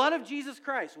 Through the blood of Jesus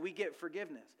Christ, we get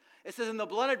forgiveness. It says, in the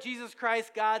blood of Jesus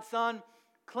Christ, God's Son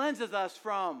cleanses us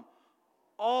from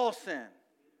all sin.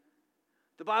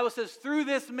 The Bible says, through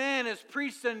this man is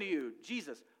preached unto you,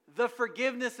 Jesus, the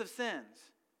forgiveness of sins.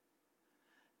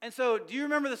 And so, do you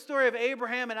remember the story of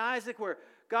Abraham and Isaac where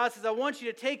God says, I want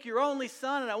you to take your only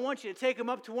son and I want you to take him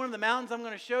up to one of the mountains I'm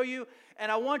going to show you,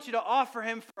 and I want you to offer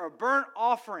him for a burnt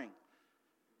offering.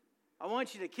 I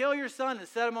want you to kill your son and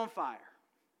set him on fire.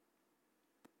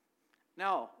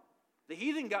 Now, the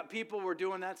heathen people were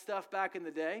doing that stuff back in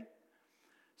the day.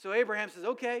 So Abraham says,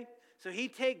 okay. So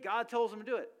God tells him to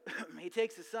do it. He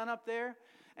takes his son up there,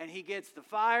 and he gets the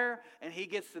fire, and he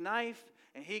gets the knife,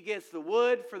 and he gets the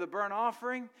wood for the burnt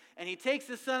offering, and he takes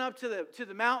his son up to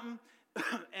the mountain,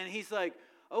 and he's like,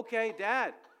 okay,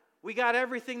 Dad, we got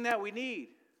everything that we need.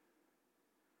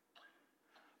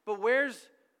 But where's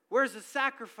the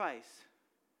sacrifice?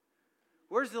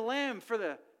 Where's the lamb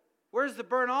where's the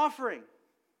burnt offering?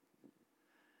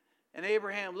 And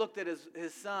Abraham looked at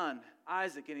his son,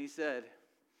 Isaac, and he said,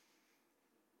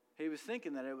 he was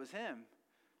thinking that it was him.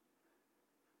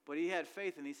 But he had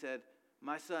faith, and he said,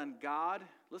 my son, God,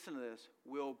 listen to this,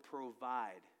 will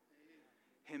provide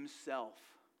himself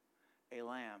a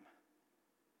lamb.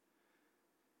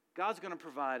 God's going to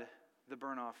provide the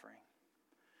burnt offering.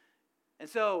 And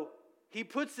so he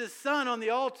puts his son on the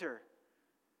altar.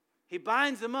 He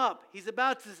binds him up. He's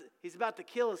about to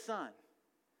kill his son.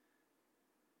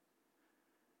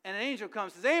 And an angel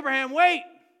comes and says, Abraham, wait!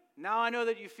 Now I know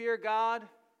that you fear God.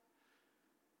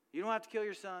 You don't have to kill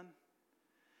your son.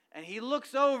 And he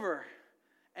looks over,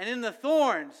 and in the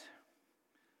thorns,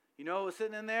 you know what was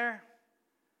sitting in there?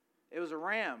 It was a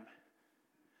ram.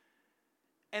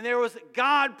 And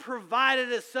God provided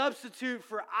a substitute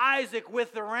for Isaac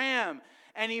with the ram.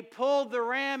 And he pulled the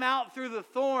ram out through the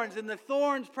thorns, and the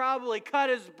thorns probably cut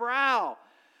his brow.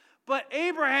 But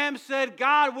Abraham said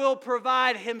God will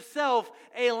provide himself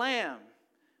a lamb.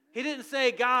 He didn't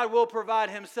say God will provide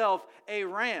himself a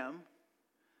ram.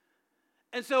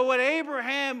 And so what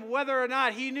Abraham, whether or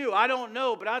not he knew, I don't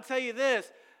know, but I'll tell you this,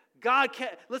 God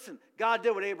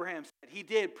did what Abraham said. He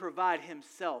did provide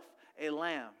himself a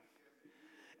lamb.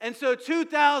 And so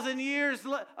 2,000 years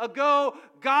ago,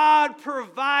 God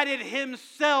provided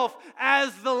himself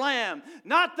as the lamb.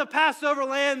 Not the Passover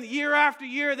lamb year after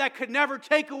year that could never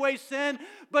take away sin,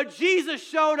 but Jesus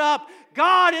showed up,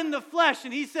 God in the flesh,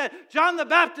 and he said, John the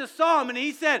Baptist saw him, and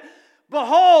he said,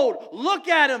 behold, look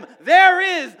at him. There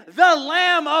is the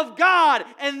Lamb of God.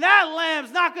 And that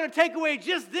Lamb's not going to take away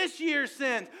just this year's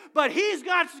sins, but he's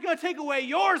not just going to take away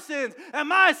your sins and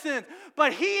my sins,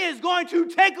 but he is going to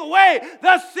take away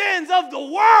the sins of the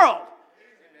world.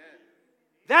 Amen.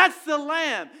 That's the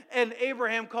Lamb. And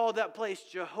Abraham called that place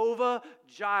Jehovah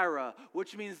Jireh,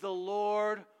 which means the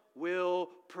Lord will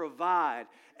provide.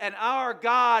 And our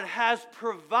God has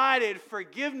provided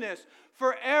forgiveness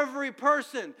for every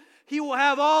person. He will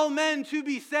have all men to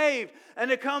be saved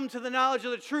and to come to the knowledge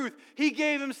of the truth. He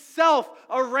gave himself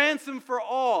a ransom for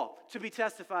all to be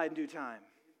testified in due time.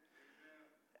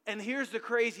 And here's the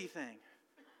crazy thing.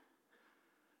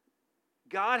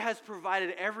 God has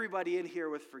provided everybody in here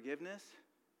with forgiveness,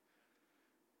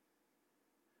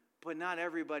 but not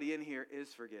everybody in here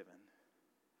is forgiven.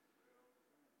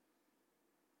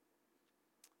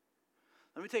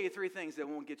 Let me tell you 3 things that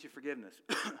won't get you forgiveness.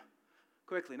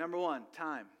 Quickly. Number 1,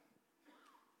 time.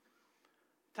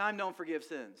 Time don't forgive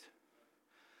sins.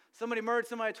 Somebody murdered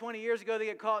somebody 20 years ago, they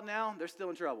get caught now, they're still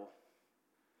in trouble.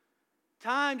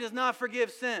 Time does not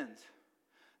forgive sins.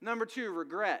 Number 2,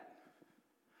 regret.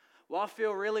 Well, I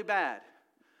feel really bad.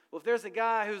 Well, if there's a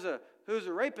guy who's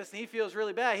a rapist and he feels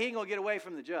really bad, he ain't going to get away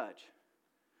from the judge.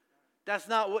 That's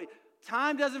not what...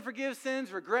 Time doesn't forgive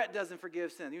sins. Regret doesn't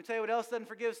forgive sins. You tell you what else doesn't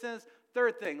forgive sins?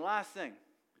 3rd thing, last thing.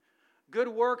 Good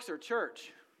works or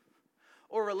church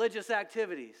or religious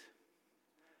activities.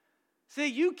 See,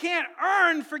 you can't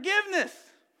earn forgiveness.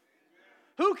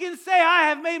 Who can say, I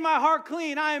have made my heart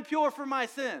clean, I am pure from my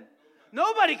sin?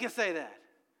 Nobody can say that.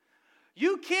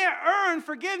 You can't earn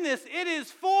forgiveness. It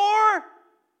is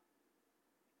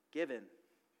given.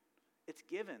 It's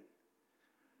given.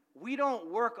 We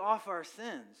don't work off our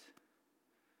sins.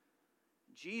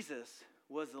 Jesus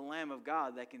was the Lamb of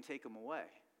God that can take them away.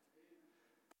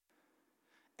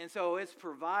 And so it's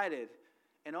provided.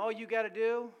 And all you got to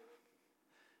do,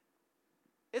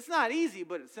 it's not easy,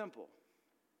 but it's simple.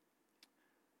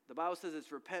 The Bible says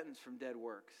it's repentance from dead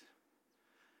works.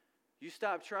 You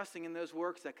stop trusting in those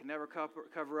works that can never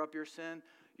cover up your sin,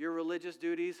 your religious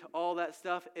duties, all that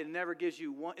stuff. It never gives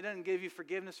you one. It doesn't give you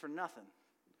forgiveness for nothing.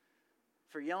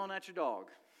 For yelling at your dog.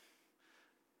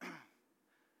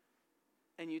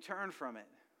 And you turn from it.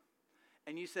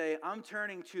 And you say, I'm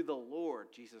turning to the Lord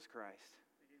Jesus Christ.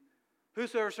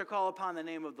 Whosoever shall call upon the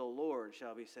name of the Lord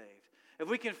shall be saved. If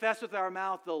we confess with our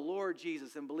mouth the Lord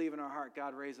Jesus and believe in our heart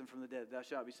God raised him from the dead, thou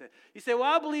shalt be saved. You say, well,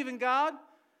 I believe in God.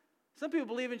 Some people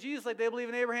believe in Jesus like they believe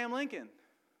in Abraham Lincoln.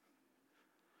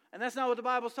 And that's not what the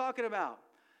Bible's talking about.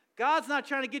 God's not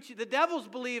trying to get you. The devils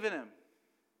believe in him.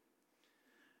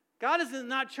 God is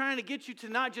not trying to get you to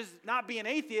not be an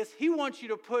atheist. He wants you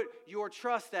to put your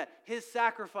trust at his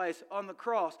sacrifice on the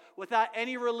cross without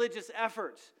any religious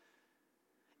efforts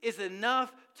is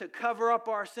enough to cover up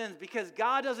our sins, because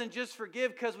God doesn't just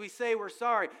forgive because we say we're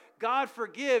sorry. God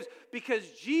forgives because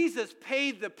Jesus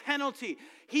paid the penalty.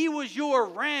 He was your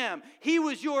ram. He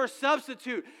was your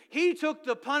substitute. He took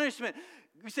the punishment.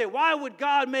 You say, why would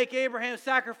God make Abraham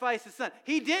sacrifice his son?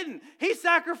 He didn't. He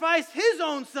sacrificed his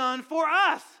own son for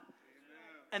us.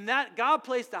 And that God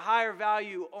placed a higher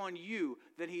value on you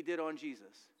than he did on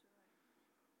Jesus.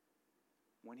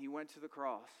 When he went to the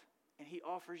cross and he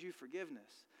offers you forgiveness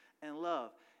and love,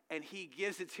 and he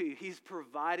gives it to you. He's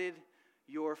provided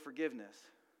your forgiveness.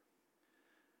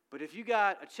 But if you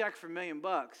got a check for $1 million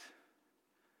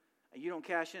and you don't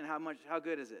cash in, how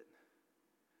good is it?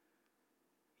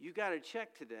 You got a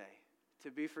check today to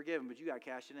be forgiven, but you got to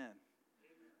cash it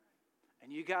in.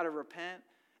 And you got to repent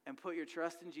and put your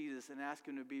trust in Jesus and ask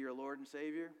him to be your Lord and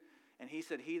Savior. And he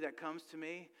said, he that comes to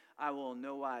me, I will in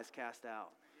no wise cast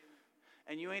out.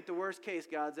 And you ain't the worst case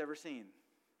God's ever seen.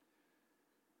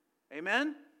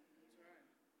 Amen?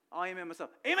 I'll amen myself.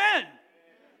 Amen!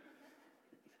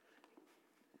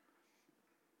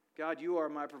 God, you are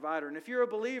my provider. And if you're a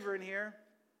believer in here,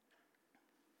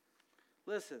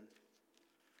 listen.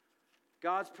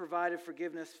 God's provided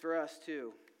forgiveness for us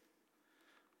too.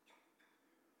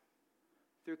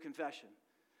 Through confession.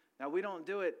 Now, we don't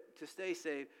do it to stay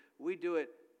saved. We do it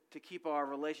to keep our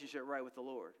relationship right with the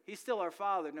Lord. He's still our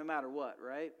Father no matter what,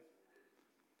 right?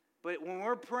 But when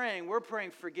we're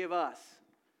praying forgive us,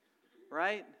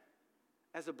 right?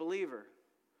 As a believer.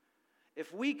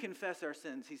 If we confess our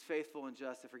sins, he's faithful and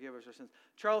just to forgive us our sins.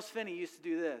 Charles Finney used to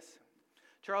do this.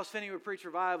 Charles Finney would preach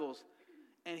revivals,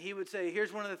 and he would say,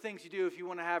 here's one of the things you do if you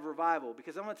want to have revival.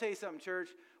 Because I'm going to tell you something, church.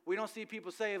 We don't see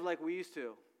people saved like we used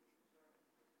to.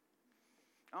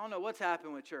 I don't know what's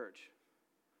happened with church.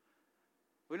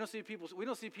 We don't see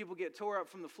people get tore up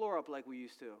from the floor up like we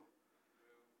used to.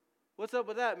 What's up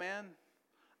with that, man?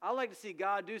 I like to see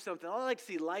God do something. I like to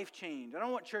see life change. I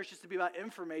don't want church just to be about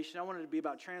information. I want it to be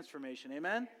about transformation.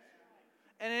 Amen?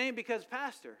 And it ain't because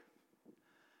pastor.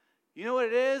 You know what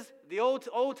it is? The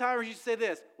old timers used to say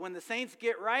this: when the saints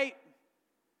get right,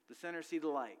 the sinners see the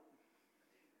light.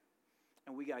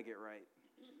 And we got to get right.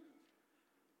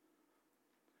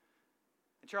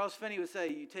 And Charles Finney would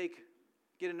say,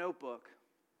 get a notebook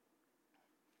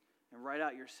and write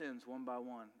out your sins one by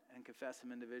one and confess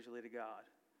them individually to God.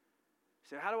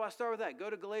 You say, how do I start with that? Go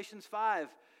to Galatians 5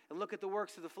 and look at the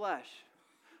works of the flesh.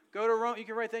 Go to Rome. You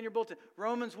can write that in your bulletin.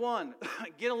 Romans 1,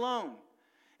 get alone.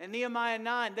 And Nehemiah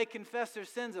 9, they confess their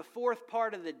sins a fourth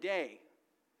part of the day.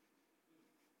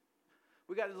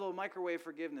 We got these little microwave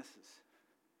forgivenesses.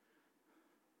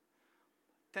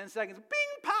 10 seconds,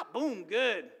 bing, pop, boom,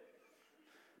 good.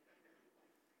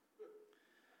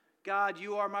 God,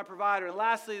 you are my provider. And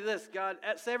lastly, this, God,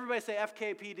 everybody say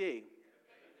FKPD.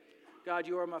 God,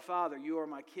 you are my Father. You are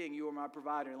my King. You are my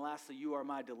provider. And lastly, you are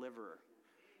my deliverer.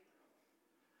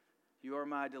 You are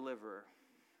my deliverer.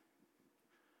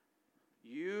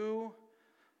 You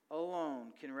alone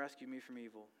can rescue me from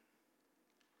evil.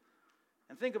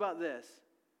 And think about this.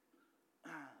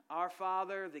 Our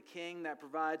Father, the King that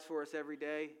provides for us every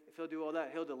day, if he'll do all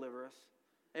that, he'll deliver us.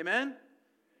 Amen?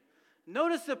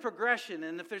 Notice the progression,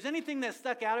 and if there's anything that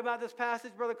stuck out about this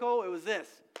passage, Brother Cole, it was this.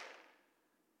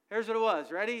 Here's what it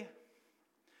was. Ready?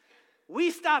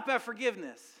 We stop at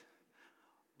forgiveness,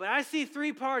 but I see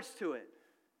 3 parts to it.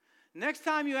 Next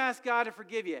time you ask God to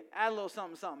forgive you, add a little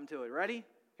something, something to it. Ready?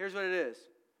 Here's what it is.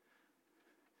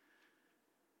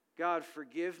 God,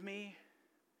 forgive me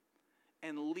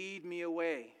and lead me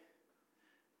away.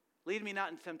 Lead me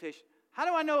not into temptation. How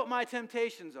do I know what my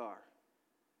temptations are?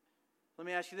 Let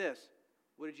me ask you this.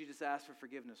 What did you just ask for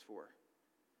forgiveness for?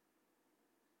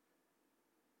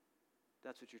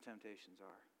 That's what your temptations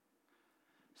are.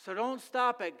 So don't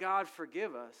stop at God,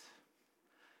 forgive us.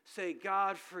 Say,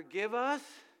 God, forgive us.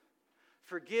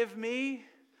 Forgive me.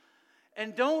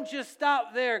 And don't just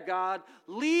stop there, God.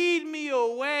 Lead me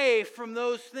away from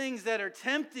those things that are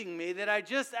tempting me that I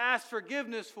just asked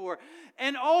forgiveness for.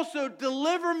 And also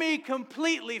deliver me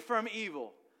completely from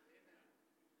evil.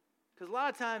 Because a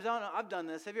lot of times, I don't know, I've done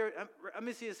this. Have you ever, let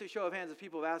me see a show of hands if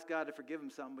people have asked God to forgive them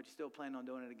something, but you still plan on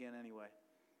doing it again anyway.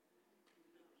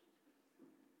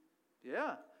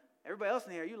 Yeah. Everybody else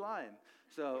in here, you lying.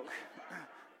 So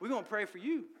we're going to pray for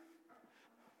you.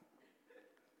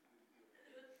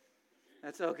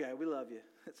 That's okay. We love you.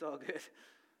 It's all good.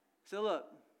 So look,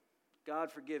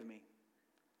 God, forgive me.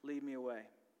 Lead me away.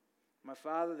 My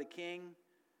Father, the King,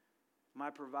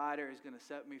 my provider, is going to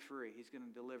set me free. He's going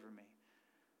to deliver me.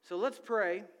 So let's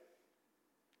pray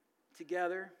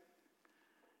together.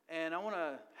 And I want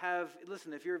to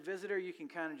listen, if you're a visitor, you can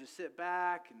kind of just sit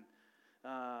back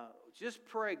and just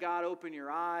pray, God, open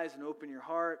your eyes and open your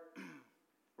heart.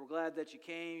 We're glad that you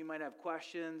came. You might have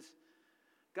questions.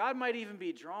 God might even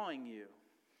be drawing you.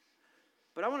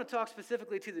 But I want to talk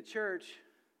specifically to the church.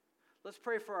 Let's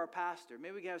pray for our pastor.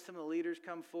 Maybe we can have some of the leaders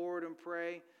come forward and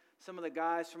pray. Some of the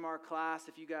guys from our class,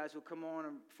 if you guys will come on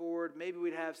and forward. Maybe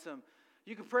we'd have some.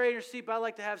 You can pray in your seat, but I'd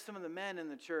like to have some of the men in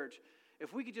the church.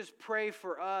 If we could just pray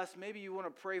for us. Maybe you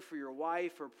want to pray for your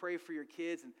wife or pray for your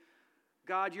kids. And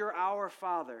God, you're our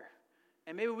Father.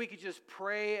 And maybe we could just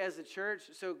pray as a church.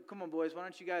 So come on, boys. Why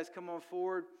don't you guys come on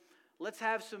forward? Let's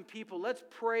have some people. Let's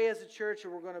pray as a church,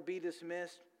 and we're going to be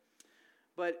dismissed.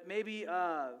 But maybe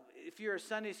if you're a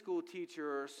Sunday school teacher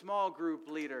or a small group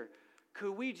leader,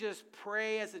 could we just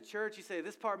pray as a church? You say,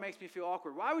 this part makes me feel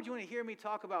awkward. Why would you want to hear me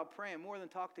talk about praying more than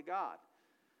talk to God?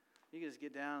 You can just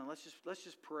get down and let's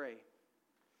just pray.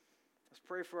 Let's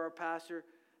pray for our pastor.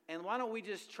 And why don't we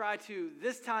just try to,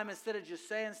 this time, instead of just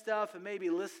saying stuff and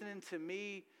maybe listening to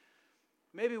me,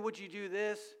 maybe would you do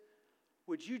this?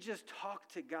 Would you just talk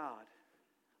to God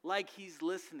like He's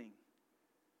listening?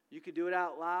 You could do it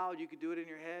out loud. You could do it in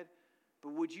your head.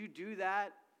 But would you do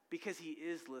that because He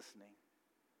is listening?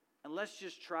 And let's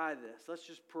just try this. Let's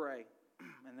just pray,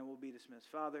 and then we'll be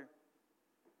dismissed. Father,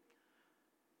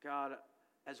 God,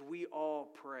 as we all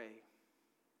pray,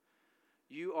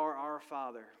 You are our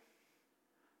Father.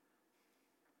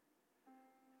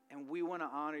 And we want to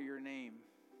honor Your name.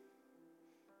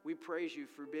 We praise You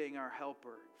for being our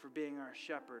helper, for being our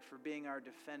shepherd, for being our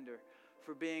defender,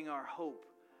 for being our hope.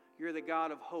 You're the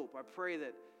God of hope. I pray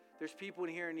that there's people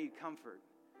in here who need comfort.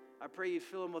 I pray You'd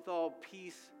fill them with all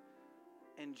peace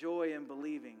and joy in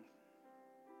believing.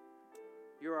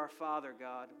 You're our Father,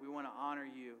 God. We want to honor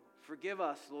You. Forgive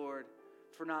us, Lord,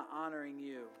 for not honoring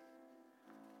You.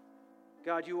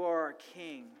 God, You are our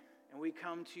King, and we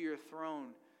come to Your throne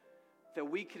that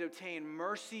we could obtain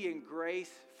mercy and grace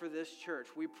for this church.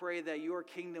 We pray that Your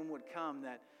kingdom would come,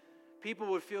 that people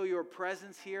would feel Your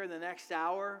presence here in the next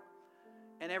hour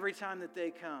and every time that they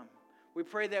come. We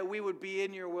pray that we would be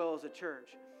in Your will as a church.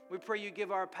 We pray You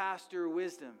give our pastor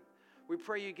wisdom. We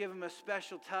pray You give him a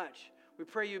special touch. We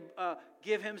pray You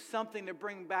give him something to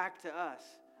bring back to us.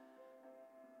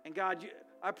 And God,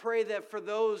 I pray that for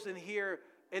those in here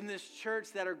in this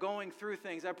church that are going through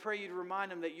things, I pray You'd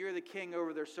remind them that You're the King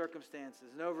over their circumstances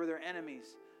and over their enemies.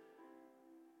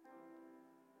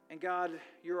 And God,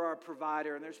 You're our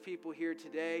provider, and there's people here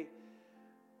today.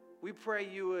 We pray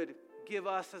You would give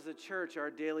us as a church our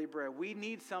daily bread. We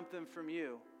need something from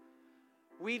You.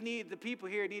 The people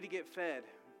here need to get fed.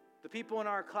 The people in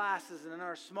our classes and in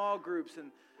our small groups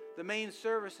and the main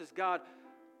services, God,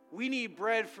 we need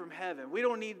bread from heaven. We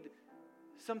don't need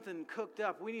something cooked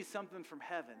up. We need something from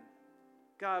heaven.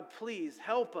 God, please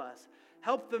help us.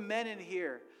 Help the men in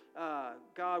here,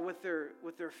 God, with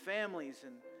their families.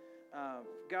 And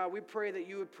God, we pray that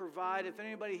You would provide. If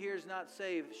anybody here is not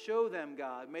saved, show them,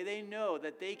 God. May they know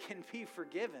that they can be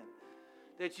forgiven.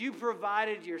 That You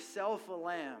provided Yourself a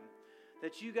lamb.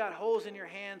 That You got holes in Your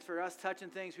hands for us touching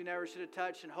things we never should have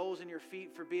touched, and holes in Your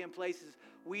feet for being places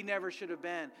we never should have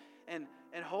been. And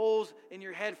holes in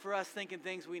Your head for us thinking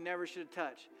things we never should have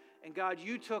touched. And God,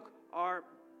 You took our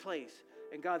place.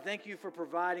 And God, thank You for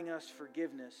providing us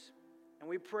forgiveness. And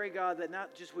we pray, God, that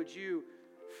not just would You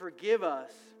forgive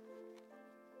us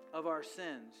of our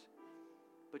sins,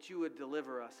 but You would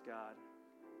deliver us, God.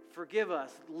 Forgive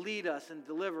us, lead us, and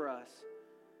deliver us.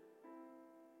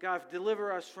 God,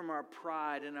 deliver us from our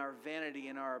pride and our vanity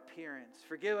and our appearance.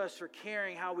 Forgive us for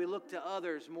caring how we look to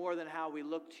others more than how we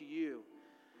look to you.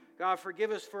 God,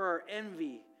 forgive us for our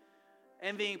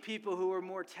envying people who are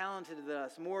more talented than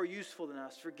us, more useful than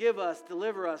us. Forgive us,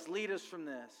 deliver us, lead us from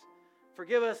this.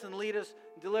 Forgive us and lead us,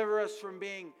 deliver us from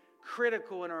being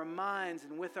critical in our minds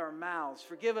and with our mouths.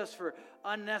 Forgive us for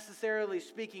unnecessarily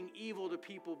speaking evil to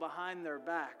people behind their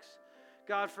backs.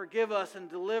 God, forgive us and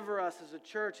deliver us as a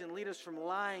church and lead us from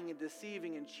lying and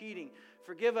deceiving and cheating.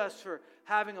 Forgive us for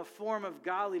having a form of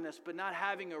godliness but not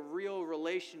having a real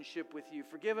relationship with you.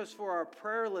 Forgive us for our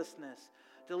prayerlessness.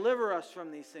 Deliver us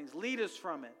from these things. Lead us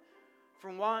from it,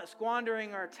 from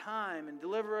squandering our time, and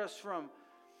deliver us from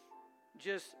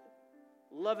just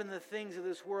loving the things of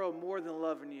this world more than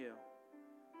loving you.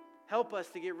 Help us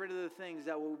to get rid of the things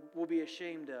that we'll be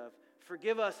ashamed of.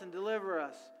 Forgive us and deliver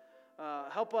us.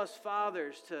 Help us,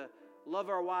 fathers, to love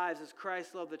our wives as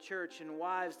Christ loved the church, and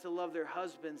wives to love their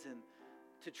husbands and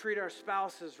to treat our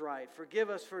spouses right. Forgive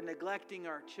us for neglecting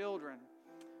our children.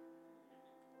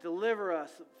 Deliver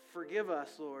us, forgive us,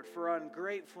 Lord, for our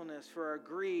ungratefulness, for our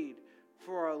greed,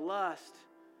 for our lust.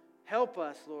 Help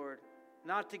us, Lord,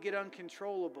 not to get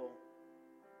uncontrollable.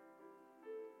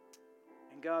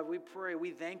 And God, we pray,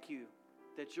 we thank you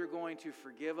that you're going to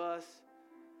forgive us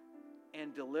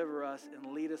and deliver us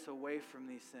and lead us away from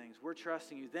these things. We're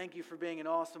trusting you. Thank you for being an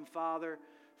awesome Father,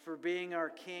 for being our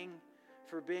King,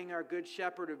 for being our good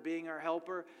shepherd, of being our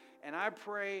helper. And I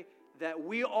pray that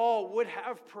we all would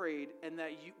have prayed and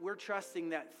that we're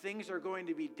trusting that things are going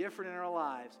to be different in our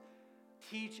lives.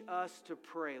 Teach us to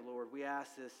pray, Lord. We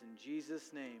ask this in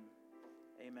Jesus' name.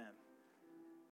 Amen.